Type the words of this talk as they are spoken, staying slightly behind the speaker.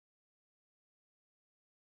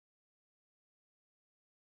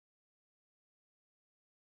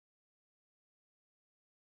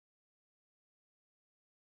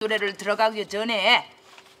노래를 들어가기 전에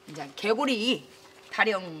이제 개고리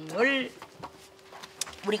타령을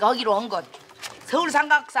우리가 하기로 한 것 서울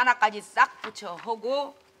삼각산하까지 싹 붙여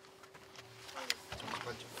하고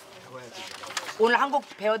오늘 한 곡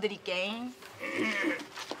배워드릴게.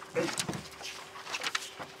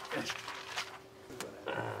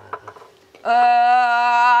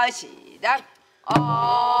 시작.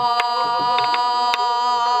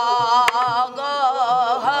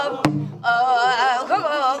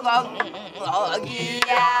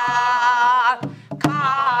 어기야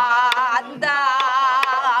간다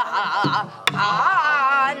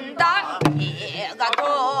간다 얘가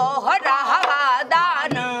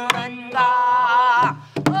돌아다는가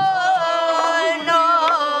어느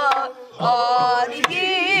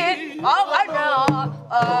어리기 어가나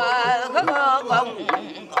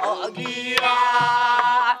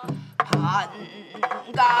어기야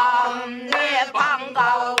반갑네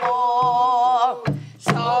반가워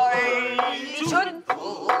설리춘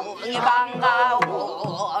풍이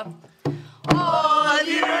반가워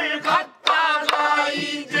어디를 갔다가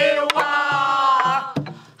이제 와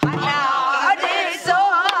하늘에서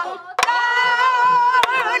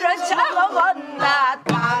나를 잡아건나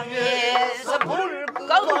땅에서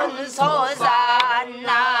불꺼운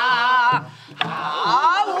솟았나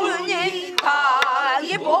아우니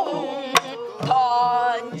가기봉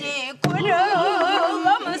던지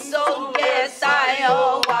구름 속에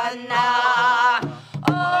쌓여왔나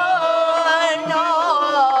어느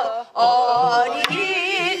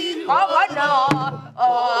어리 어느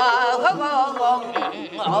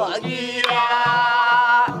어기야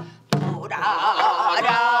놀아라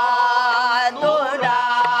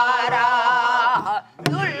놀아라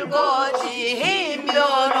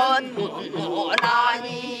늙어지면은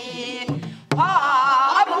문문하니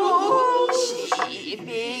바보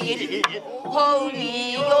 12일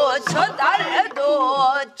홍이요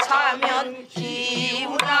저달도 차면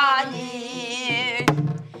기운하니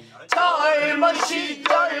젊은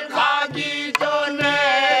시절 가기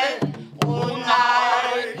전에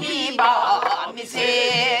오늘 이 밤이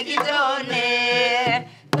새기 전에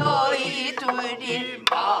너희 둘이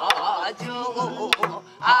마주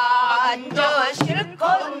앉아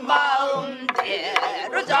실컷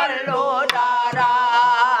마음대로 잘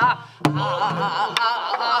놀아라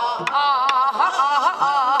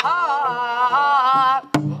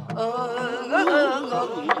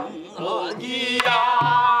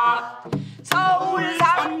어디야 서울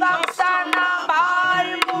삼각산하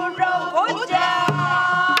말 물어보자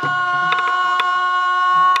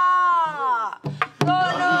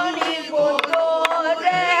너는 이곳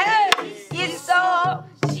노래 있어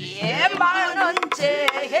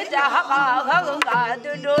 10만원째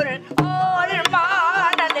해자가들을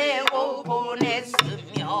얼마나 내고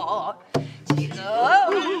보냈으며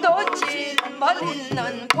지금도 짐벌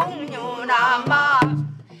있는 풍류남아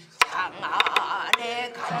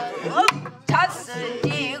장안에 가득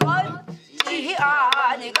찼으니 어찌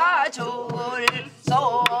아니가 좋을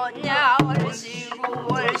소냐 얼씨구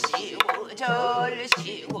얼씨구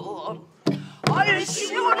절씨구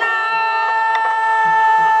얼씨구나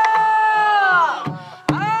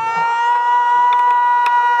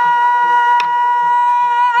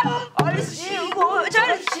얼씨구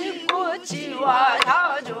절씨구 지와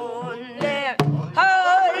다 좋네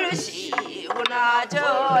얼씨구나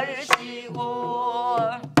절씨구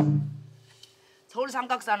서울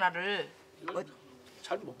삼각산하를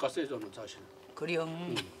잘 못 갔어요 저는 사실. 그래요.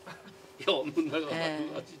 없는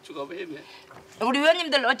데가 지주가 헤매. 우리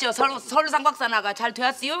위원님들 어찌요? 서울 삼각산하가 잘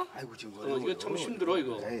되었어요? 아이고 지금 이거 참 힘들어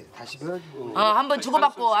이거. 에이, 다시 배워야지. 한번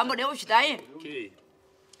주고받고 한번 해봅시다. 오케이.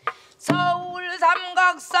 서울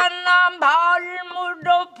삼각산하 말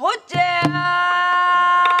물어보자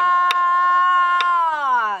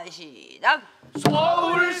시작.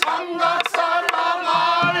 서울 삼각산하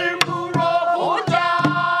말 물어보자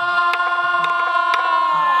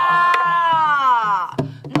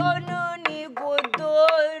너는 이곳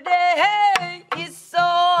노래에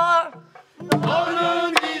있어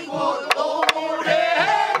너는 이곳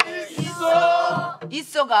노래에 있어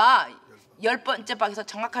있어가 10번째 박에서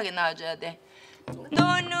정확하게 나와줘야 돼.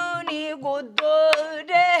 너는 이곳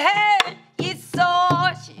노래에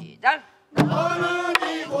있어 시작. 너는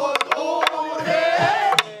이곳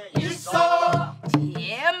노래에 있어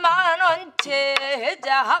 10만원째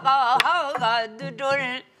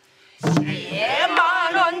해자가들을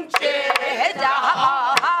 10만원째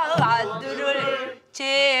해자가들을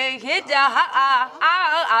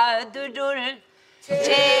제해자아들을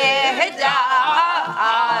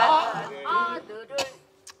제해자아들을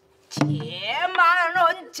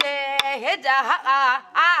 10만원째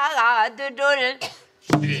해자아들을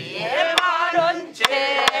 10만원 많은 제자들을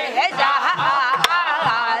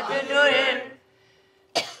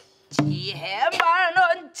지혜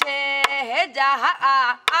많은 제자들을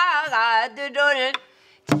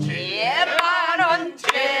지혜 많은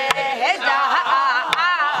제자들을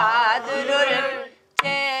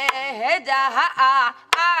제자들을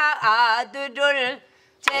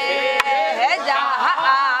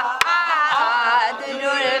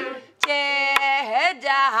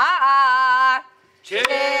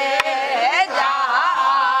제자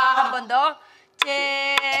한 번 더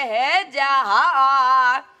제자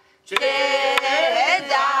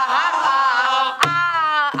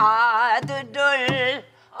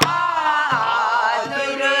아들을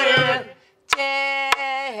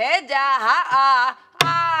제자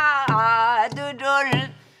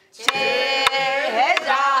아들을 제자들을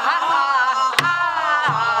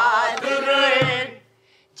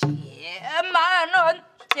지혜 많은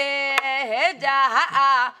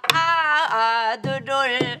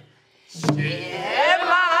제자들을 지혜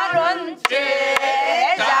많은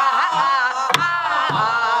제자들을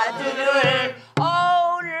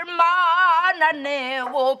얼마나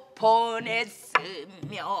내고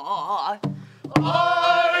보냈으며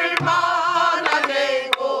얼마나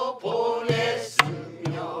내고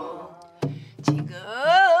보냈으며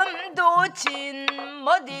지금도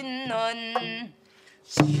진못 있는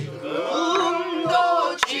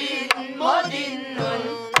지금도 진못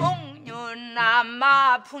있는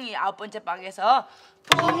풍류남아 풍이 9번째 방에서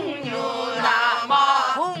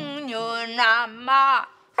풍류남아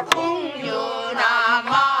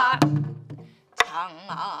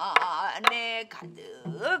장안에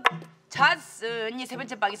가득 찼으니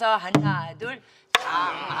 3번째 방에서 하나 둘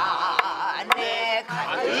장안에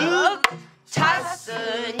가득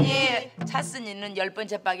찼으니는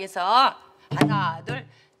 10번째 방에서 하나 둘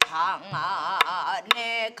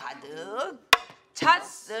장안에 가득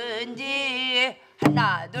찼으니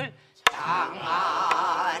하나 둘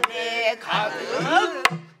장안에 가득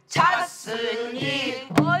찼으니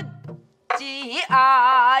어찌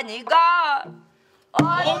아니가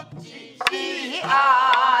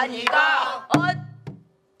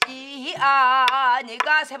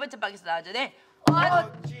세 번째 방에서 나와주네.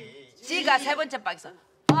 어찌가 세 번째 방에서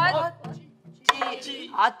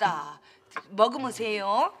어찌 아따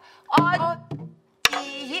먹으면세요.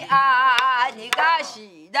 어찌 아니가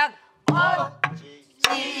시작.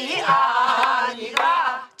 어찌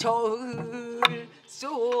아니가 좋을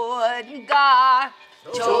손가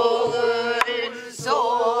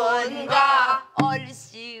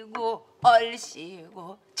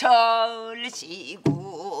얼씨구 절씨구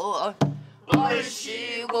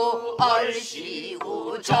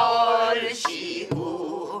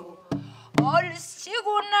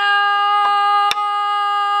얼씨구나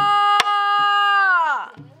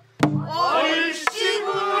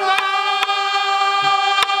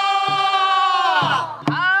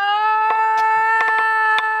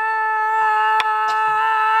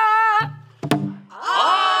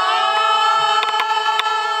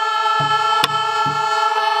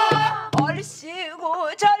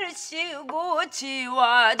절씨구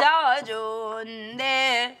지와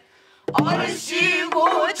자존네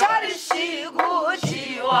얼씨구 절씨구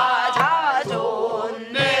지와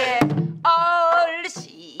자존네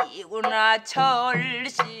얼씨구나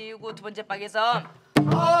절씨구 두 번째 방에서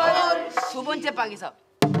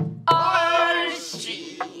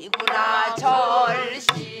얼씨구나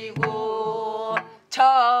절씨구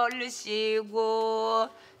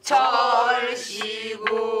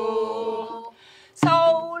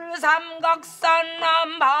서울 삼각산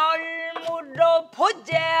남마을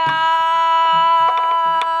물어보자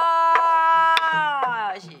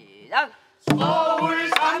시작. 서울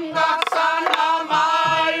삼각산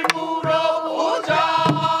남마을 물어보자.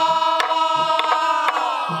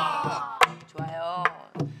 좋아요.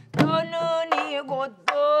 너는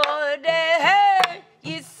이곳들에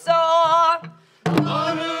있어.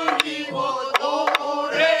 너는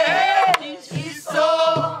이곳들에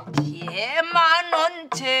있어. 지혜 많은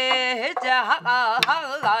제자들을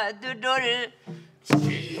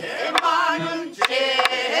지혜 많은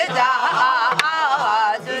제자들을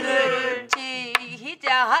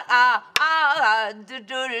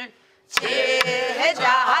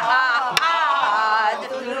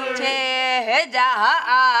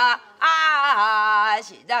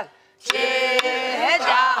시작.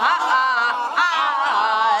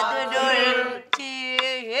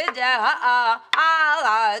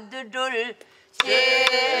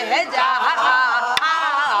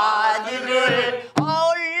 제자들을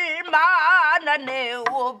얼마나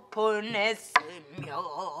내고 보냈으며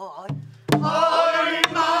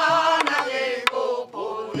얼마나 내고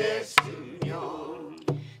보냈으며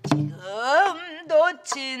지금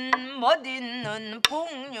진 멋있는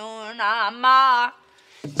풍류남아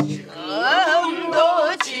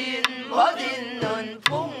지금도 진 멋있는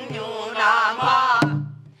풍류남아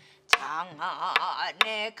장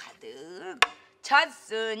안에 가득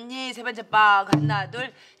찼으니 세 번째 박 하나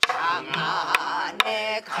둘 장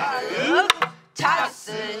안에 가득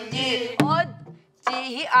찼으니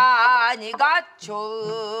어찌 아니가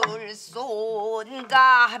좋을손가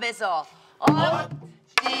하면서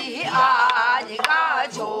어찌 아니가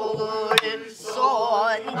좋을손가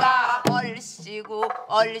얼씨구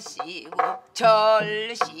얼씨구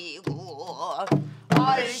절씨구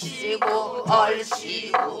얼씨구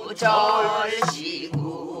얼씨구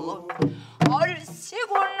절씨구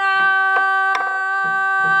얼씨구나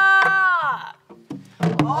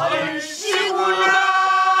얼씨구나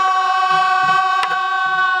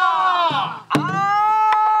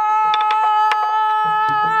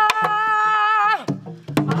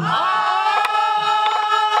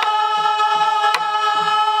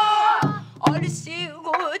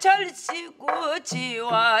얼씨구 절씨구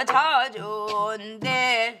지와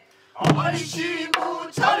자존데 얼씨구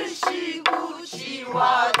절씨구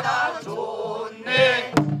지와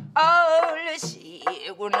자존네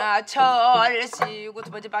얼씨구나 절씨구 두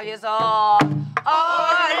번째 방에서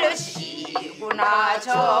얼씨구나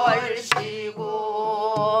절씨구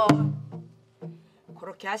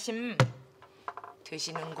그렇게 하심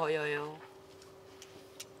드시는 거예요.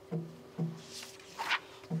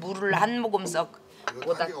 물을 한 모금 썩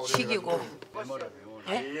오다 튀기고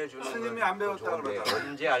스님이 안 배웠다 그러다.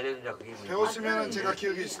 언제 알려주냐 그게 문제. 배웠으면 제가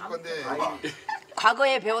기억이 있을 건데.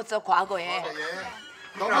 과거에 배웠어 과거에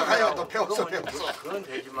넘어가요. 또 배웠어. 그건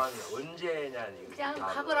되지만 언제냐 이거. 그냥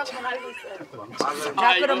과거라고만 알고 있어요.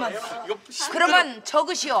 자 그러면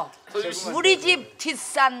적으시오. 우리 집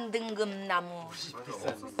뒷산 등금나무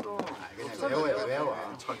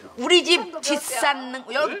외워. 우리 집 뒷산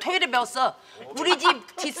여기 토요일에 배웠어. 우리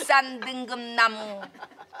집 뒷산 등금나무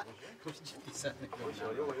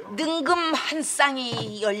능금 한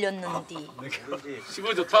쌍이 열렸는디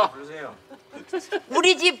시골 좋다. 부르세요.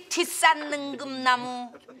 우리 집 뒷산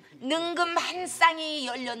능금나무 능금 한 쌍이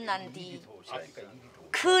열렸난디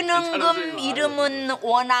그 능금 이름은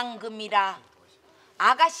원앙금이라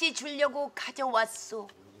아가씨 주려고 가져왔소.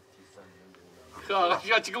 그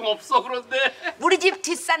아가씨가 지금 없어. 그런데 우리 집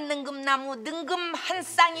뒷산 능금나무 능금 한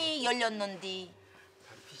쌍이 열렸는디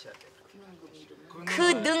그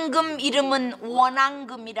능금 이름은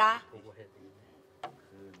원앙금이라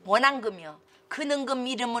원앙금이요. 그 능금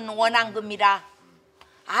이름은 원앙금이라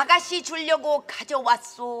아가씨 주려고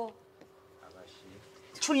가져왔소.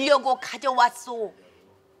 주려고 가져왔소.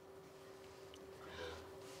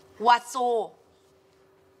 왔소.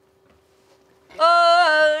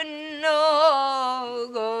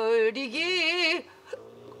 언어거리기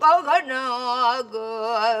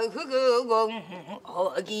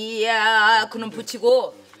어기야 그는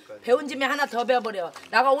붙이고 배운 짐에 하나 더 배워버려.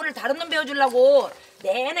 나가 오늘 다른 놈 배워주려고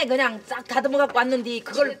내내 그냥 싹 다듬어 갖고 왔는데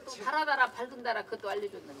그걸 달아달아 밝은달아 그것도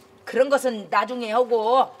알려줬는데 그런 것은 나중에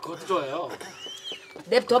하고 그것도 좋아요.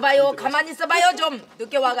 냅둬봐요. 가만히 있어봐요. 좀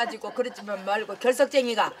늦게 와가지고 그러지만 말고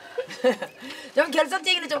결석쟁이가 좀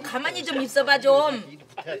결석쟁이는 좀 가만히 좀 있어봐 좀.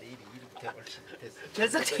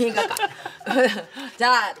 결석쟁이가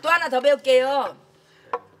자 또 하나 더 배울게요.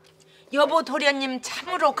 여보 도련님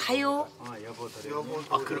참으로 가요. 여보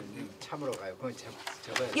도련님 참으로 가요. 그건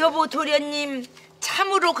저거예요. 여보 도련님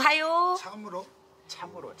참으로 가요. 참으로.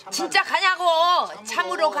 진짜 가냐고.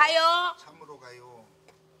 참으로 가요. 참으로 가요.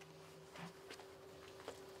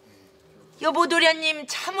 여보 도련님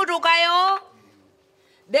참으로 가요.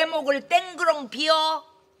 내 목을 땡그렁 비어.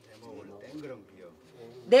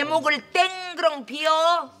 내 목을 땡그렁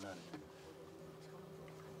비어.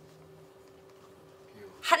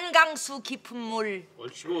 한강수 깊은 물.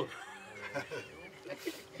 얼씨구.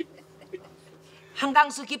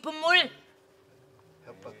 한강수 깊은 물.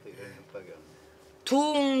 협박이야.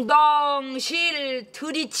 둥덩실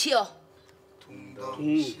들이치어.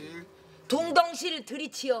 둥덩실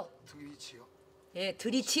들이치어. 예,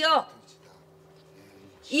 들이치어.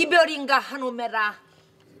 이별인가 한오매라.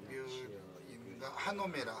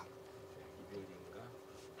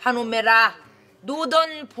 한오매라.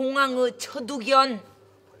 노던 봉황의 처두견.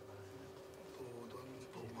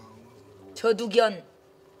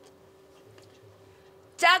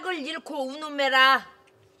 짝을 잃고 우누매라.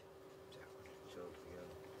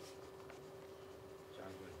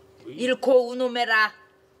 잃고 우누매라.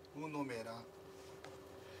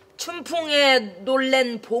 춘풍에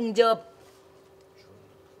놀랜 봉접.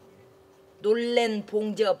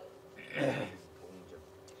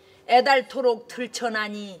 애달토록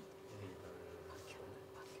들쳐나니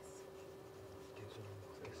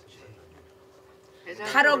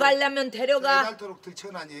타러 가려면 데려가. 날도록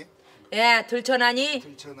들쳐나니. 예, 들쳐나니.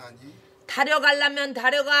 들쳐나니. 타려 가려면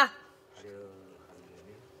다려가.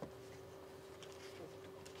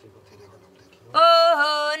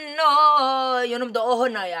 어허너 요놈도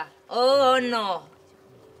어허너야. 어허너.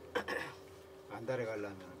 안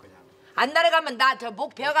달아가려면 그냥. 안 날아가면 나 저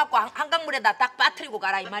목 베어갖고 한강물에다 딱 빠뜨리고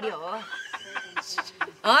가라 이 말이여.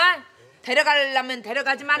 어? 데려가려면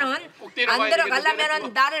데려가지만은 안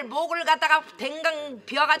데려가려면은 나를 목을 갖다가 댕강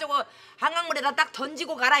비워가지고 한강물에다 딱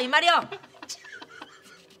던지고 가라 이 말이여.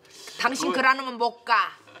 당신 그러면 못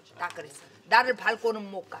가. 딱 그랬어. 나를 밟고는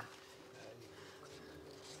못 가.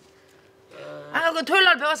 아, 그 토요일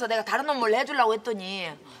날 배워서 내가 다른 놈 뭘 해주려고 했더니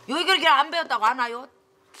여기 그렇게 안 배웠다고 안 와요?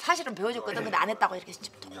 사실은 배워줬거든. 근데 안 했다고 이렇게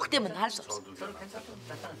톡 되면 할 수 없어.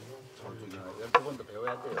 12번도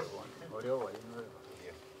배워야 돼요. 어려워.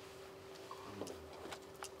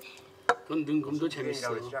 그건 능금도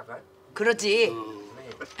재밌어. 그렇지.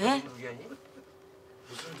 예?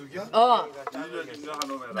 무슨 두견?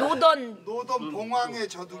 노던 봉황의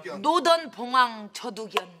저두견. 노던 봉황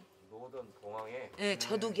저두견. 노던 봉황의 예,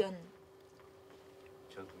 저두견.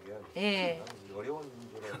 저두견. 예. 어려운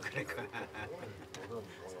문제는 그러니까.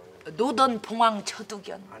 노던 봉황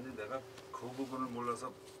저두견. 아니 내가 그 부분을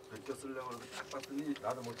몰라서 베껴 쓰려고 해서 딱 봤더니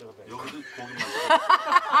나도 못 적었다. 여기도 고기만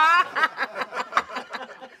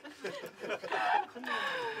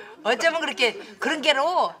어쩌면 그렇게 그런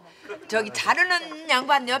게로 저기 자르는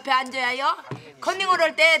양반 옆에 앉아야요. 컨닝을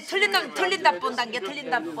할 때 틀린 놈 틀린다 본단 게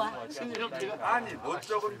틀린다 봐. 아니 못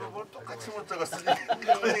적은 부분 똑같이 못 적었으니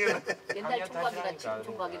옛날 총각이나 지금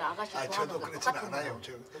총각이나 아가씨 아, 저도 좋아하는 거 그렇진 똑같은 않아요.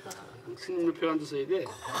 저 스님을 표현도 써야 돼.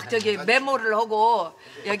 저기 메모를 하고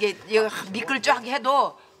여기 미끌 쫙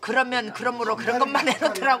해도 그러면 그러므로 그런 것만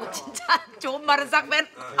해놓더라고. 진짜 좋은 말은 싹 빼.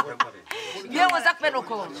 명은 싹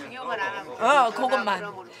빼놓고. 중요한 안 하고.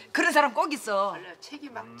 그것만. 그런 사람 꼭 있어. 책이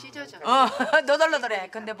막 찢어져. 너덜너덜해.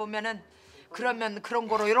 근데 보면은 그러면 그런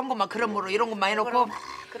거로 이런 것만 그러므로 이런 것만 해놓고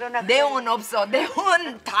그러나 내용은 없어.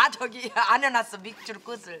 내용은 다 저기 안 해놨어. 밑줄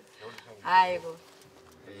끝을. 아이고.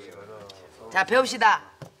 자 배웁시다.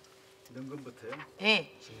 능금부터요?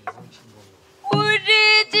 예.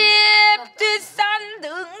 우리 집 뒷산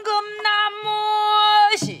능금나무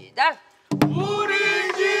시작. 우리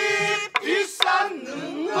집 뒷산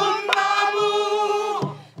능금나무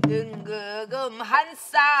능금 한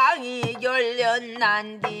쌍이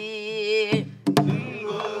열렸난디.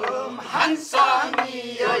 능금 한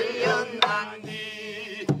쌍이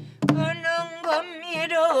열렸난디. 그 능금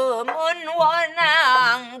이름은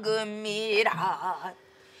원앙금이라.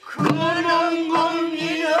 그 능금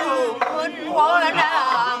이름은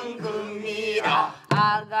원앙금이라.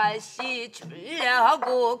 아가씨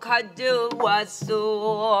주려고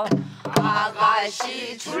가져왔소.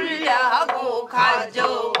 아가씨 주려고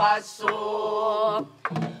가져왔소.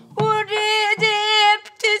 우리 집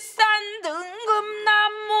뒷산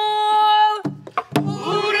능금나무.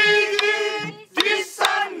 우리 집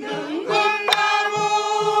뒷산 능금나무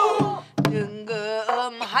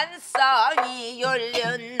능금 한 쌍이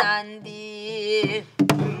열렸난디.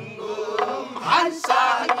 능금 한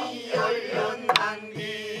쌍이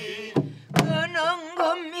열렸난디. 그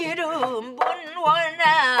능금 이름은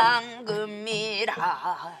원앙금이라.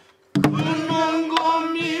 그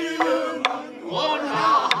능금 이름은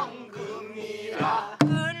원앙금이라. 그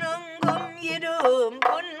능금 이름은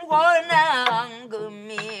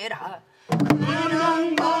원앙금이라. 그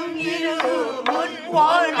능금 이름은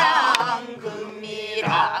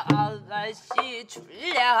원앙금이라. 아가씨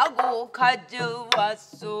주려고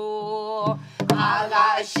가져왔소.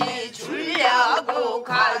 아가씨 주려고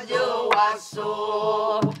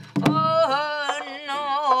가져왔소.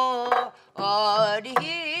 어허너 어리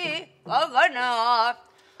어거너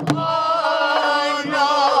어너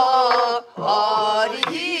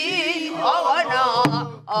어리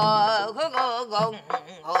어거너 어그거거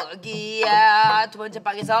어기야. 두 번째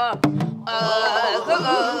방에서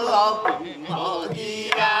어그거거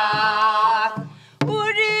어기야.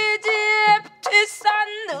 우리 집 뒷산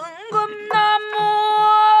능금나무.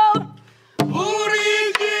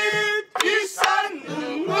 우리 집 뒷산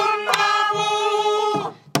능금나무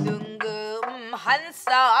능금 한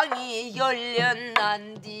쌍이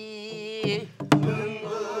열렸난디.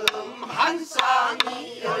 능금 한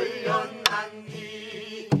쌍이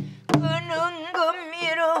열렸난디. 그 능금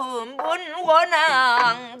이름은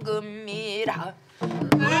원앙금이라. 그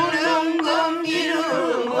능금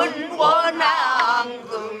이름은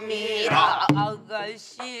원앙금이라.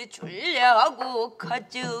 아가씨 주려고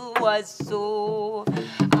가져왔소.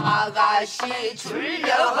 아가씨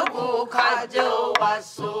주려고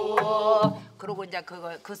가져왔소. 그러고 이제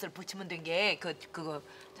그것을 붙이면 된 게 그거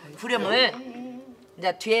후렴을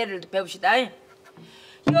이제 뒤에를 배웁시다.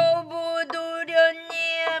 여보도련님,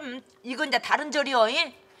 이건 이제 다른 절이요.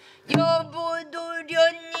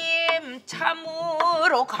 여보도련님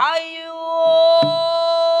참으로 가요.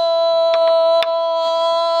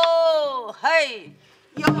 하이.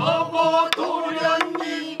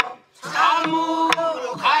 여보도련님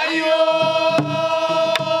참으로 가요.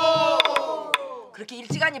 그렇게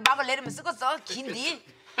일찌감치 막을 내리면 쓰겄어. 긴디.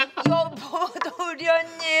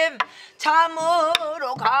 여보도련님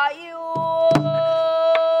참으로 가요.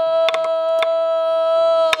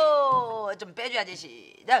 좀 빼줘야지.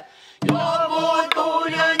 시작.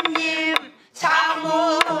 여보도련님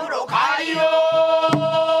참으로 가요.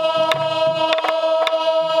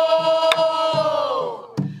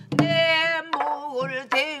 내 목을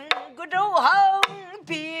댕그러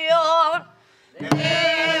항비어.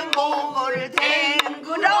 내 목을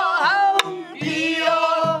댕그러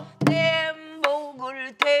항비어. 내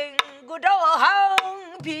목을 댕그러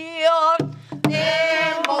항비어.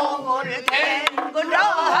 내 목을 댕그러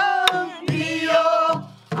항비어.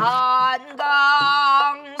 한강수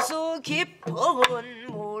깊은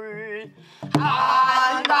물.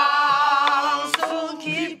 한강수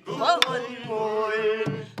깊은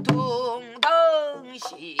물.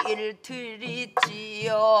 둥덩실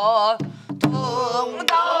들이지요.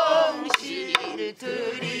 둥덩실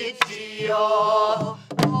들이지요.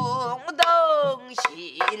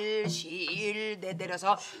 둥덩실 실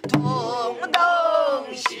내려서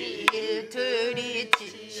둥덩실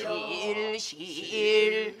들이지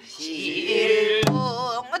실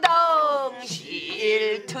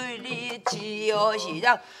둥덩실 들이지요.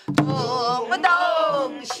 시작.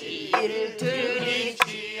 둥덩실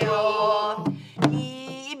들이지요.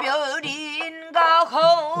 이별인가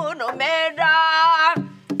헌오메라.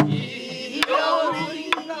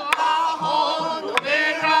 이별인가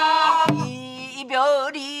헌오메라.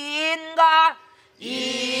 이별인가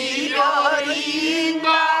이별인가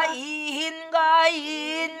이인가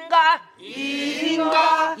이인가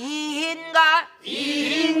이인가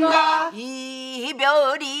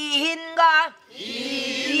이별인가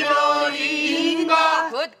이별인가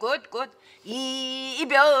굿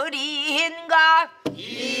이별인가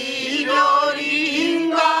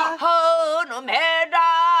이별인가 헌오메라.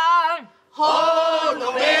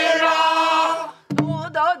 헌오메라.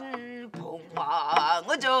 노던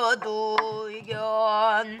봉황의 저두견.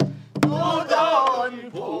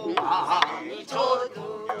 노던 봉황의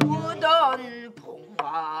저두견. 노던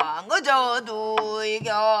봉황의 저두견.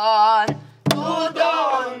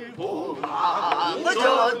 노던 봉황의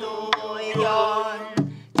저두견.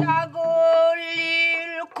 짝을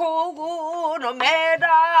잃고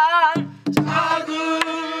우노메라. 짝을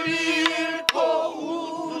잃고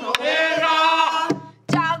우노메라.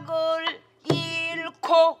 짝을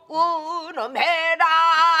잃고 우노메라.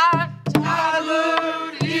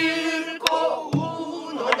 짝을 잃고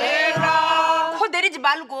우노메라. 코 내리지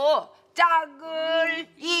말고 짝을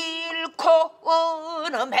잃고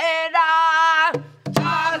우노메라.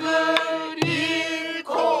 짝을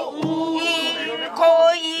잃고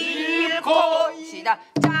잃고 시작.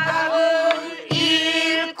 짝을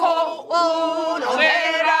잃고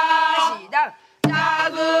우노메라. 시작.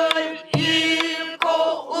 짝을 잃고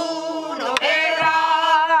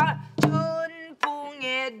우노메라.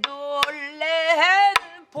 춘풍에 놀랜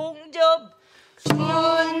봉접.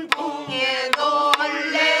 춘풍에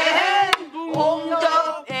놀랜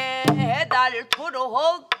봉접.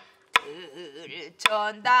 달토록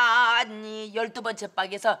들천다니. 12번째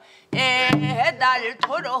박에서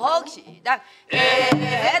달토록 시작.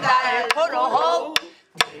 달토록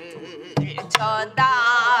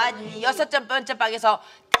들천다니. 6번째 박에서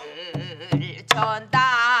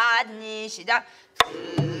들천다니 시작.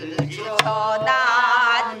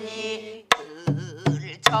 들천다니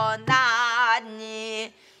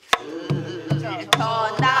들천다니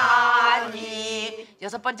들천다니.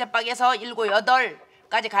 6번째 박에서 7,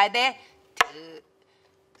 8까지 가야 돼.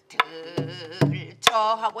 들쳐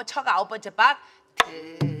하고 처가 9번째 박.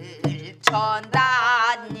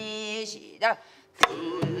 들천다니 시작.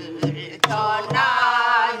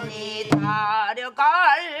 들천다니.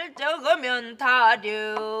 다려갈 적으면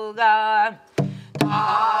다려가.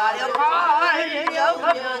 다려갈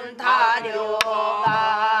적으면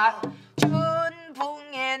다려가.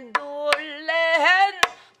 춘풍에 놀랜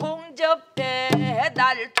봉접대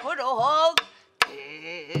달토록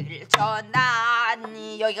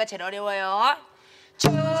들천다니. 여기가 제일 어려워요.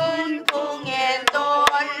 춘풍에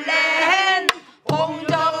놀랜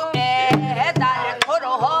봉접대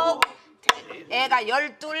달토록. 애가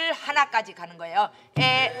 12 하나까지 가는 거예요.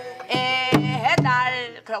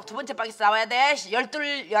 날 그리고 두 번째 박이 싸워야 돼.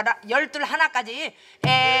 12 하나까지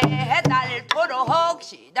날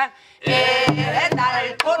시작.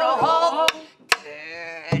 날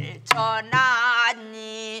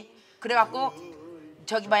들쳐나니 그래갖고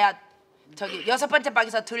저기 뭐야 저기 6번째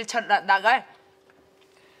박에서 들쳐나갈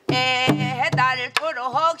날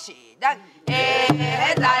시작.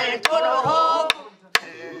 날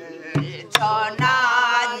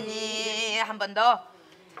들쳐나니 한 번 더.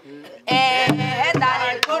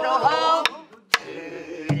 날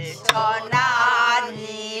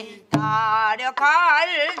들쳐나니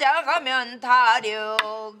다려가려면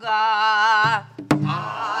다려가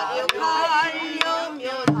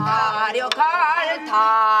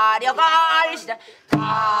다려갈 시작.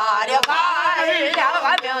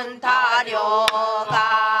 다려가려면 다려가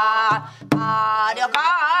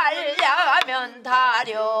다려가려면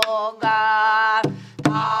다려가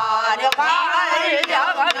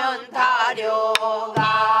다려가려면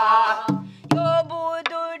다려가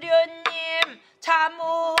여보도련님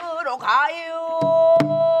참으러 가요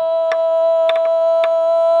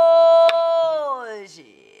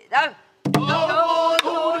시작.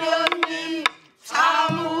 여보도련님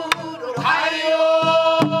참으러 가요.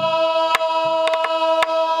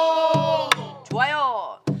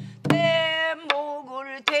 좋아요. 내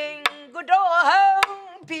목을 댕그러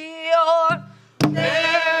비어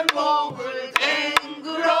내 목을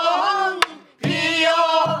댕그러 비어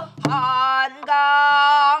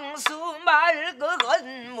한강수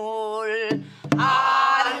맑은 물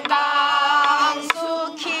한강수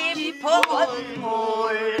깊은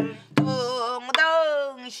물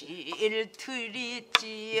둥덩실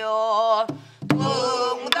들이지요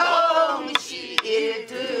둥덩실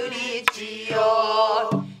들이지요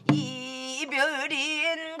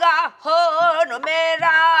이별인가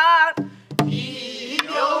허름해라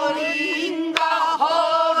이별인가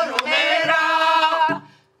허름해라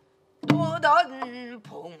노던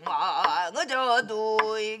봉황의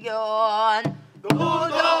저두견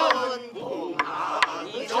노던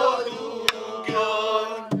봉황의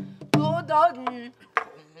저두견 노던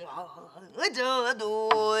봉황의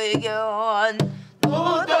저두견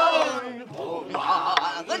노던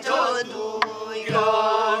봉황의 저두견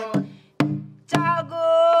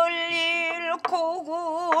짝을 잃고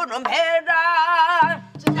구름해라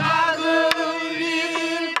짝을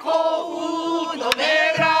잃고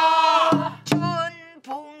우놈해라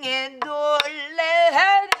춘풍에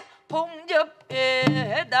놀랜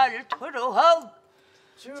봉접에 날토록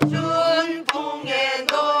춘풍에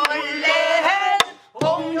놀랜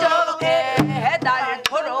봉접에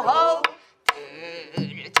날토록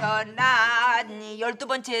들쳐나니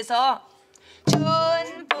 12번째에서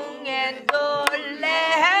춘풍에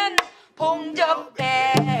놀랜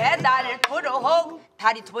봉접에 날토록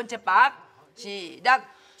다리 두 번째 박 시작.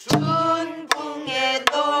 춘풍에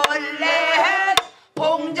놀랜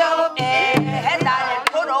봉접에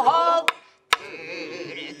날토록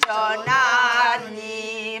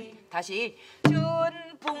들쳐나니 다시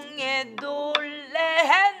춘풍에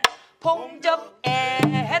놀랜 봉접에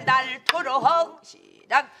날토록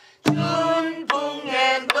시작.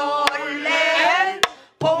 춘풍에 놀랜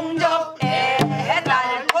봉접에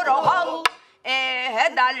날토록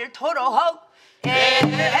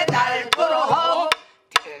날토록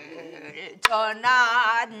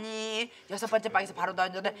들쳐나니 6번째 방에서 바로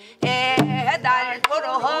나왔는데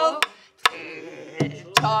날토록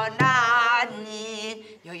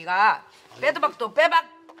들쳐나니 여기가 빼도박도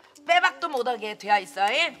빼박도 못하게 되어 있어.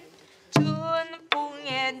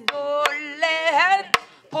 춘풍에 놀랜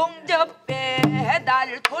봉접에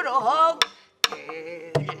날토록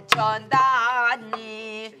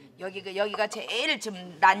들쳐나니 여기가 제일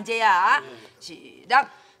좀 난제야.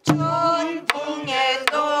 시작. 춘풍에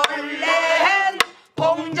놀랜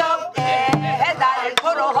봉접에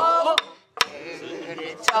날토록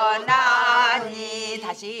들쳐나니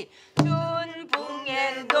다시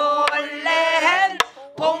춘풍에 놀랜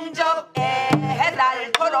봉접에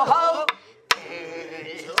날토록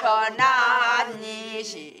들쳐나니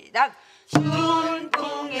시작.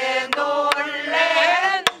 춘풍에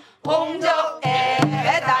놀랜 봉접에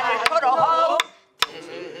날토록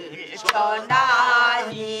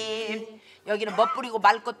들쳐나니 여기는 멋부리고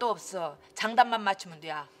말 것도 없어. 장단만 맞추면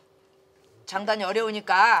돼. 장단이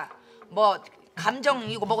어려우니까 뭐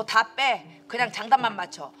감정이고 뭐고 다 빼. 그냥 장단만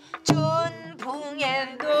맞춰.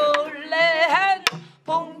 춘풍에 놀랜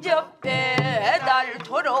봉접에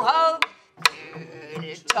날토록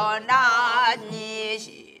들쳐나니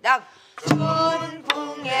시작.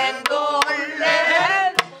 춘풍에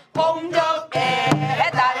놀랜 봉접에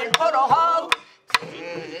날토록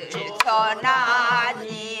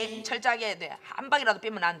들쳐나니 철저하게 해야 돼. 한 방이라도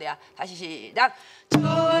빼면 안 돼요. 다시 시작.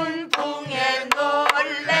 춘풍에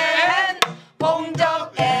놀랜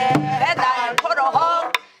봉적에 달포로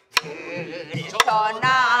들쳐나니.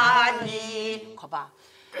 거봐.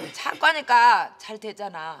 자꾸 하니까 잘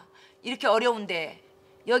되잖아. 이렇게 어려운데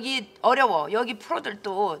여기 어려워. 여기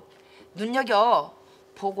프로들도 눈여겨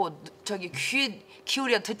보고 저기 귀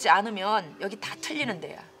기울여 듣지 않으면 여기 다 틀리는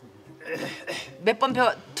데야. 몇 번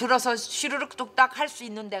들어서 쉬르륵 뚝딱 할 수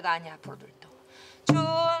있는 데가 아니야 프로들도.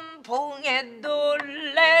 춘풍에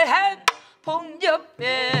놀랜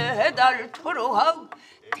봉접에 달토록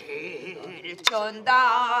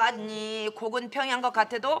들천다니. 곡은 평이한 것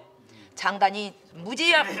같아도 장단이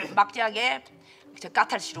무지 막지하게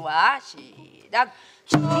까탈시루와 시작.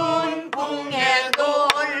 춘풍에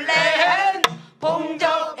놀랜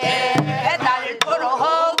봉접에 달토록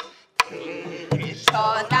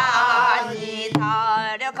들쳐나니.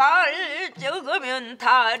 다려갈 적으면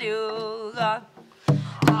다려가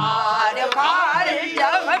다려갈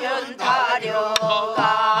적으면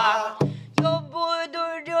다려가.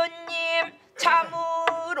 여보도련님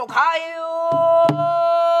참으로 가요.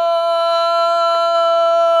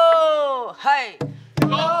 하이.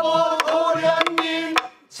 여보도련님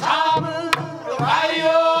참으러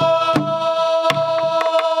가요.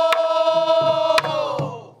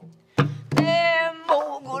 내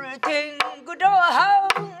목을 댕그러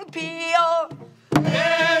항비어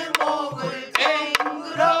내 목을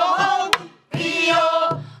댕그러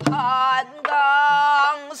비어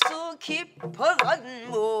한강수 깊은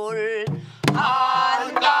물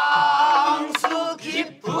한강수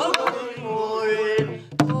깊은 물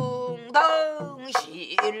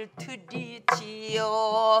둥덩실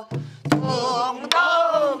들이지요.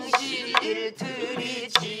 둥덩실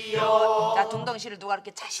들이지요. 자, 둥덩실을 누가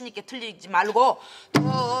이렇게 자신 있게 틀리지 말고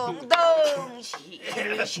둥덩실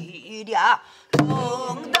시랴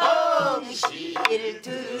둥덩실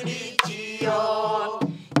들이지요.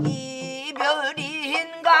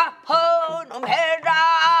 이별인가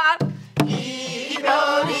헌음해라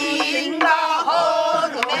이별인가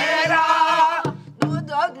헌음해라.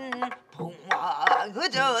 너던 봉화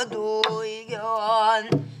그저도 의견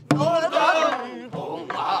너던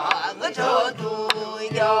봉화 그저도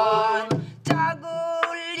의견.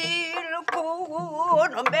 짝을 잃고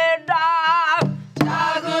그놈해라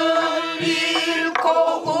짝을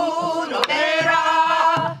잃고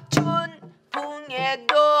그놈해라. 춘풍에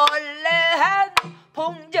놀랜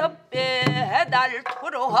봉접에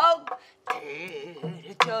달토록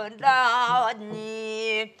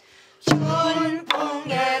들쳐나니.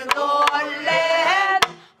 춘풍에 놀랜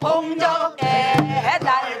봉적에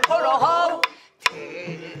달토록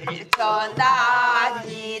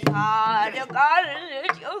들쳐나니. 다려갈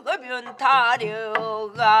적으면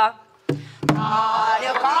다려가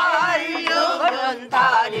다려가려면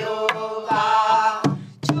다려가.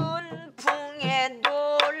 춘풍에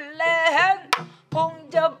놀랜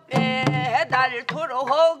봉접에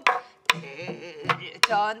달토록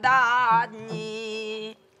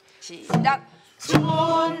들쳐나니. 시작.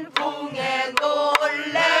 춘풍에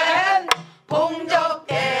놀랜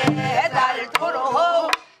봉적에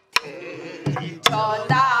달토록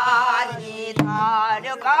들쳐나니.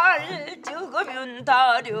 다려갈 적으면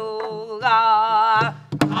다려가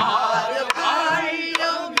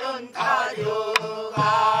다려가려면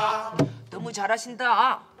다려가. 너무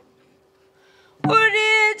잘하신다.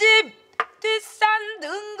 우리 집 뒷산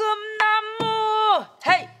등금나무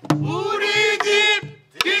헤이. 우리 집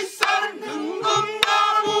뒷산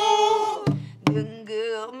등금나무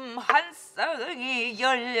등금 한 쌍이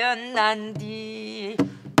열렸난디.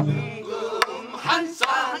 등금 한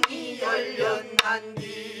쌍이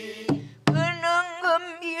열렸난디. 그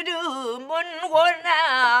능금 이름은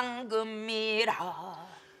원앙금이라.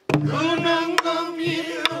 그 능금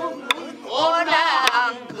이름은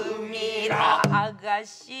원앙금이라.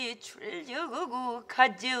 아가씨 출려고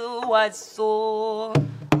가져왔소.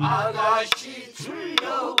 아가씨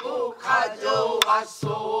주려고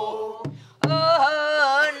가져왔소.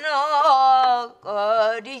 어느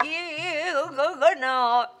거리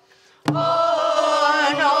그거너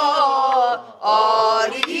어느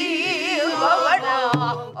어리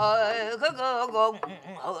그거너 그거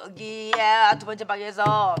거기야. 두 번째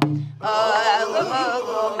방에서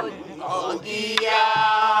그거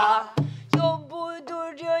거기야.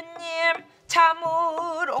 여보도련님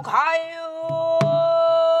참으로 가요.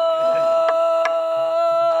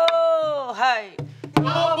 하이.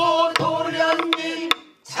 여보도련님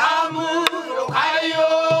참으러 가요.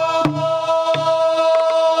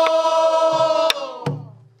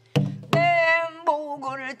 내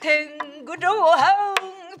목을 탱그러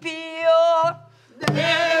항비어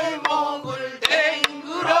내 목을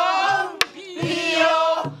댕그러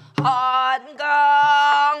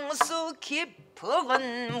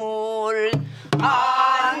깊은 물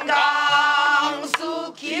한강수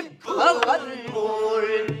깊은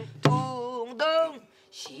물 둥둥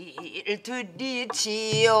실들이지요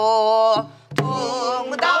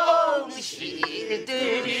둥둥 실들이지요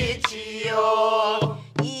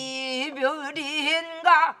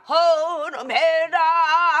이별인가 허름해라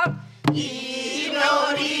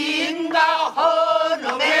이별인가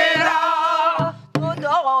허름해라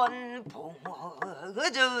너던 봉어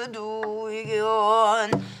그저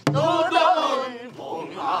두견 너던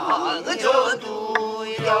봉어 그저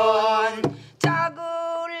두견 짝을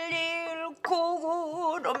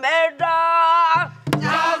잃고 울음해라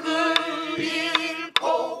짝을 잃고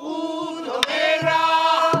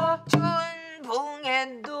울음해라 춘풍에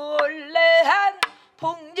놀래한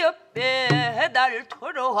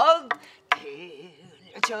봉접배달토록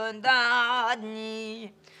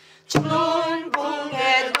들전다니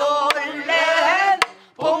춘풍에 놀래한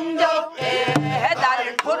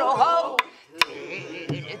봉접배달토록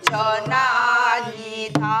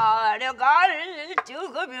들전하니 달려갈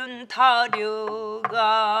적으면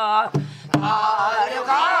달려갈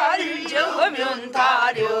적으면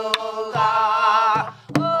달려가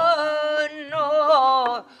어느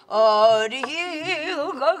어리거나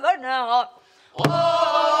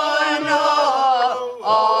어느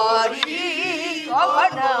어리거나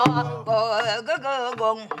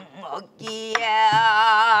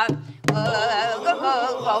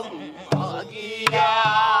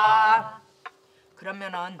거거공어기야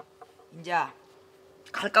그러면은 이제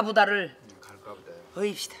갈까보다를 갈까 보다요.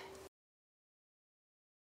 어입시다.